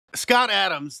Scott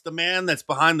Adams, the man that's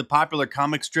behind the popular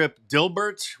comic strip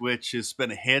Dilbert, which has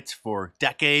been a hit for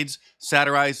decades,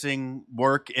 satirizing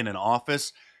work in an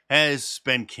office, has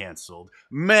been canceled.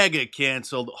 Mega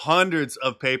canceled. Hundreds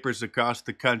of papers across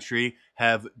the country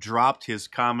have dropped his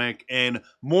comic and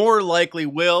more likely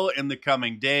will in the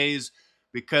coming days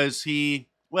because he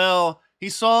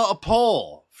saw a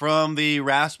poll from the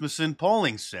Rasmussen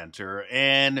Polling Center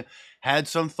and had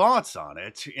some thoughts on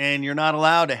it, and you're not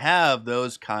allowed to have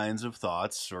those kinds of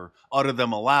thoughts or utter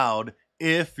them aloud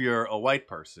if you're a white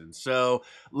person. So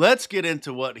let's get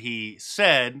into what he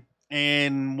said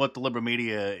and what the liberal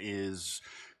media is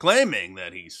claiming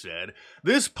that he said.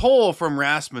 This poll from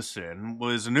Rasmussen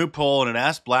was a new poll, and it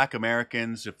asked black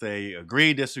Americans if they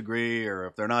agree, disagree, or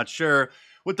if they're not sure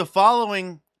with the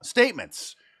following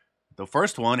statements. The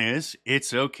first one is,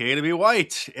 it's okay to be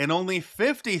white, and only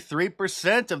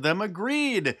 53% of them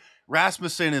agreed.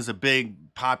 Rasmussen is a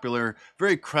big, popular,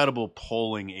 very credible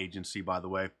polling agency, by the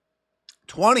way.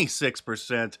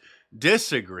 26%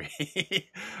 disagree,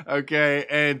 okay,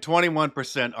 and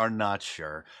 21% are not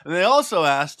sure. And they also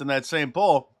asked in that same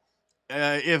poll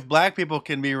if black people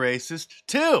can be racist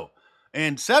too.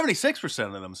 And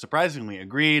 76% of them surprisingly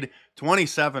agreed.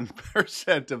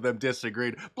 27% of them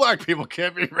disagreed. Black people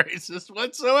can't be racist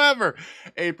whatsoever.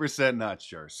 8% not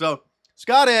sure. So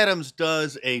Scott Adams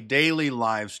does a daily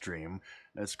live stream.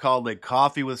 It's called a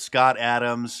Coffee with Scott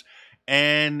Adams.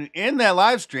 And in that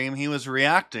live stream, he was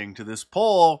reacting to this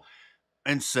poll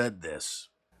and said this.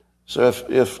 So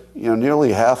if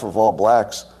nearly half of all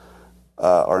blacks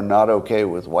are not okay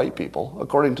with white people,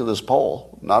 according to this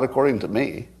poll, not according to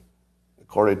me,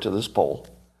 according to this poll,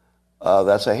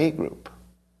 that's a hate group.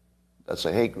 That's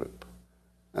a hate group.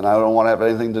 And I don't want to have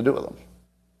anything to do with them.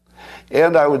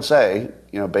 And I would say,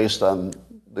 based on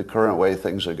the current way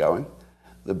things are going,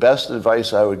 the best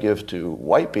advice I would give to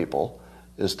white people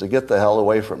is to get the hell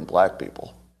away from black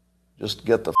people. Just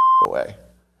get the away.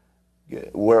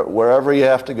 Wherever you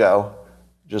have to go,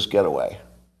 just get away.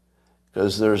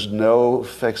 Because there's no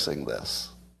fixing this.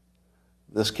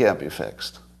 This can't be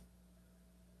fixed.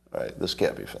 Right? This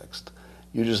can't be fixed.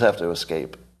 You just have to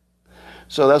escape.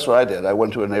 So that's what I did. I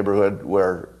went to a neighborhood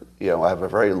where I have a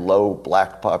very low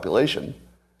black population,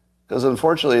 because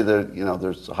unfortunately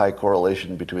there's a high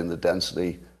correlation between the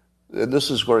density. And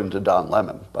this is according to Don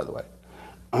Lemon, by the way.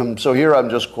 So here I'm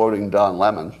just quoting Don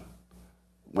Lemon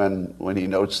when he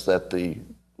notes that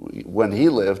when he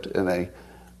lived in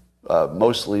a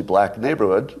mostly black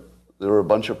neighborhood, there were a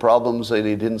bunch of problems that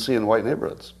he didn't see in white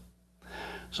neighborhoods.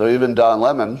 So even Don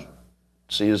Lemon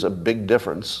sees a big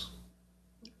difference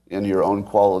in your own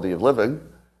quality of living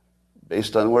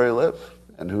based on where you live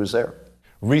and who's there.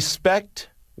 Respect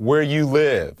where you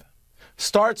live.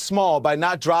 Start small by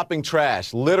not dropping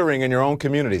trash, littering in your own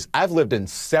communities. I've lived in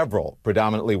several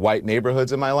predominantly white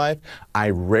neighborhoods in my life. I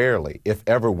rarely, if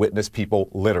ever, witness people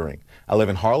littering. I live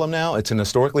in Harlem now. It's an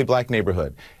historically black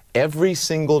neighborhood. Every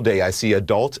single day I see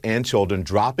adults and children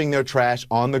dropping their trash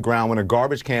on the ground when a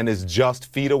garbage can is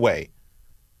just feet away.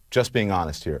 Just being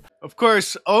honest here. Of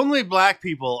course, only black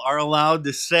people are allowed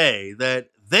to say that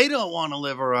they don't want to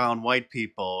live around white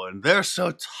people and they're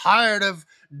so tired of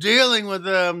dealing with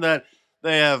them that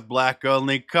they have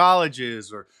black-only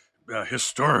colleges or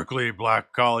historically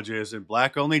black colleges and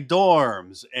black-only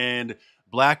dorms and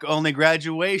black-only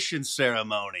graduation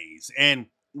ceremonies. And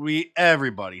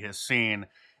everybody has seen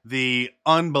the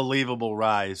unbelievable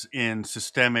rise in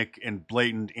systemic and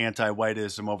blatant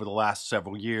anti-whiteism over the last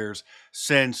several years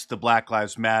since the Black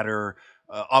Lives Matter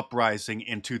uprising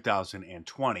in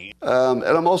 2020. And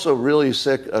I'm also really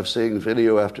sick of seeing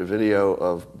video after video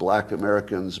of black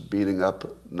Americans beating up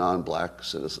non-black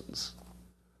citizens.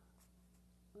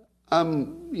 I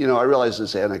realize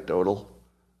it's anecdotal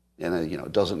and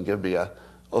it doesn't give me a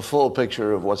full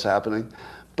picture of what's happening.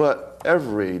 But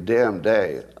every damn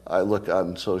day I look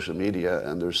on social media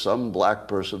and there's some black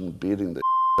person beating the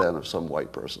out of some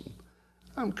white person.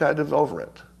 I'm kind of over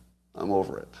it. I'm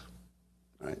over it,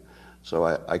 right? So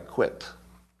I quit.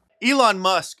 Elon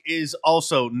Musk is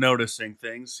also noticing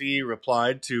things. He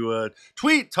replied to a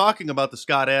tweet talking about the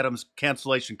Scott Adams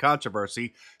cancellation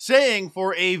controversy, saying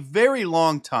for a very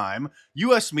long time,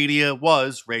 U.S. media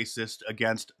was racist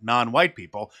against non-white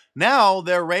people. Now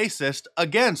they're racist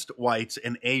against whites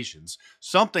and Asians.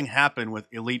 Something happened with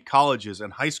elite colleges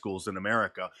and high schools in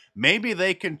America. Maybe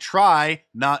they can try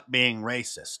not being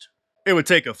racist. It would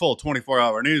take a full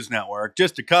 24-hour news network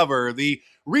just to cover the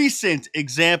recent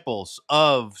examples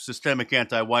of systemic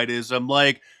anti-whiteism,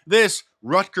 like this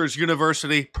Rutgers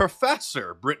University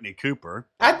professor, Brittany Cooper.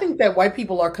 I think that white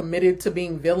people are committed to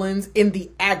being villains in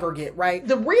the aggregate, right?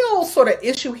 The real sort of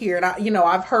issue here, and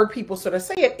I've heard people sort of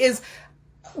say it, is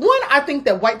one, I think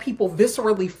that white people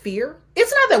viscerally fear.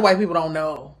 It's not that white people don't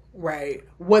know, right,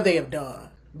 what they have done.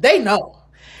 They know.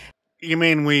 You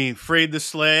mean we freed the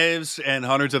slaves and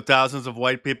hundreds of thousands of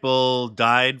white people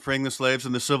died freeing the slaves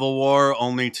in the Civil War,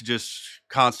 only to just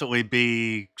constantly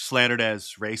be slandered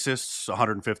as racists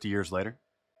 150 years later?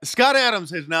 Scott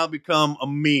Adams has now become a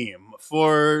meme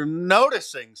for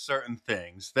noticing certain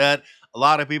things that a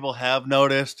lot of people have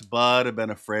noticed but have been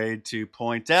afraid to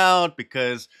point out,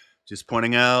 because just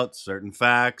pointing out certain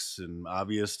facts and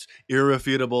obvious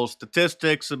irrefutable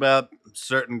statistics about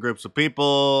certain groups of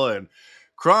people and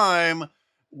crime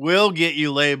will get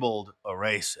you labeled a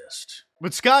racist.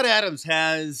 But Scott Adams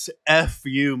has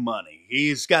FU money.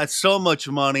 He's got so much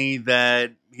money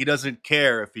that he doesn't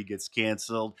care if he gets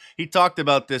canceled. He talked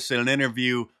about this in an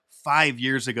interview 5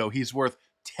 years ago. He's worth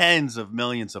tens of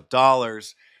millions of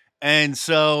dollars. And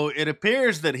so it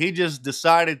appears that he just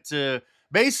decided to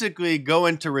basically go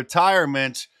into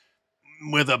retirement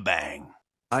with a bang.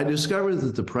 I discovered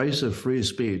that the price of free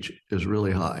speech is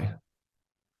really high,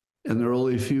 and there are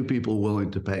only a few people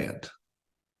willing to pay it.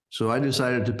 So I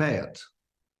decided to pay it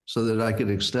so that I could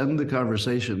extend the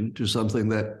conversation to something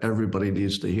that everybody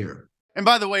needs to hear. And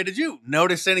by the way, did you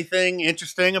notice anything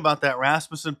interesting about that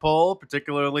Rasmussen poll,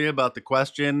 particularly about the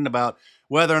question about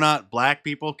whether or not black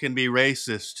people can be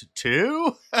racist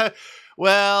too?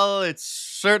 Well, it's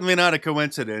certainly not a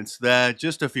coincidence that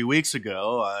just a few weeks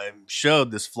ago, I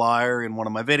showed this flyer in one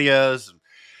of my videos. And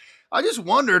I just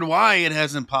wondered why it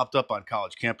hasn't popped up on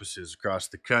college campuses across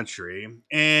the country,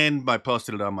 and I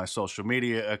posted it on my social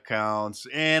media accounts,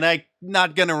 and I'm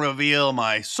not going to reveal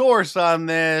my source on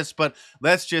this, but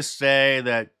let's just say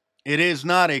that it is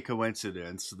not a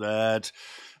coincidence that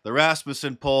the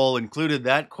Rasmussen poll included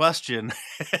that question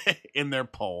in their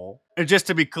poll. And just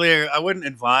to be clear, I wouldn't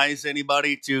advise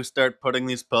anybody to start putting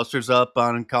these posters up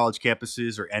on college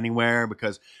campuses or anywhere,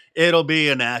 because it'll be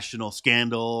a national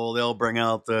scandal. They'll bring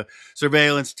out the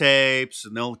surveillance tapes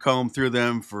and they'll comb through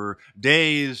them for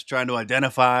days trying to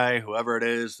identify whoever it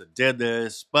is that did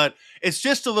this. But it's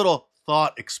just a little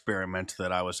thought experiment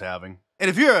that I was having. And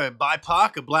if you're a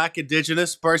BIPOC, a black,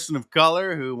 indigenous person of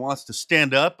color who wants to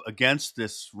stand up against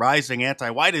this rising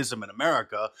anti-whiteism in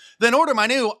America, then order my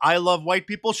new I Love White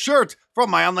People shirt from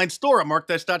my online store at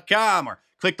markdice.com, or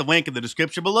click the link in the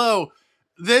description below.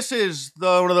 This is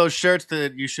one of those shirts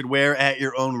that you should wear at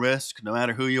your own risk, no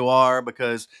matter who you are,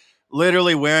 because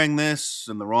literally wearing this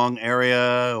in the wrong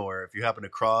area, or if you happen to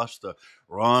cross the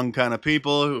wrong kind of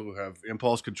people who have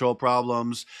impulse control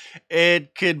problems,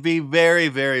 it could be very,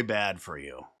 very bad for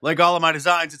you. Like all of my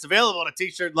designs, it's available in a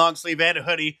t-shirt, long sleeve, and a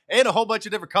hoodie, and a whole bunch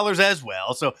of different colors as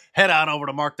well. So head on over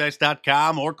to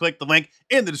markdice.com or click the link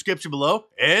in the description below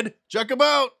and check them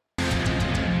out.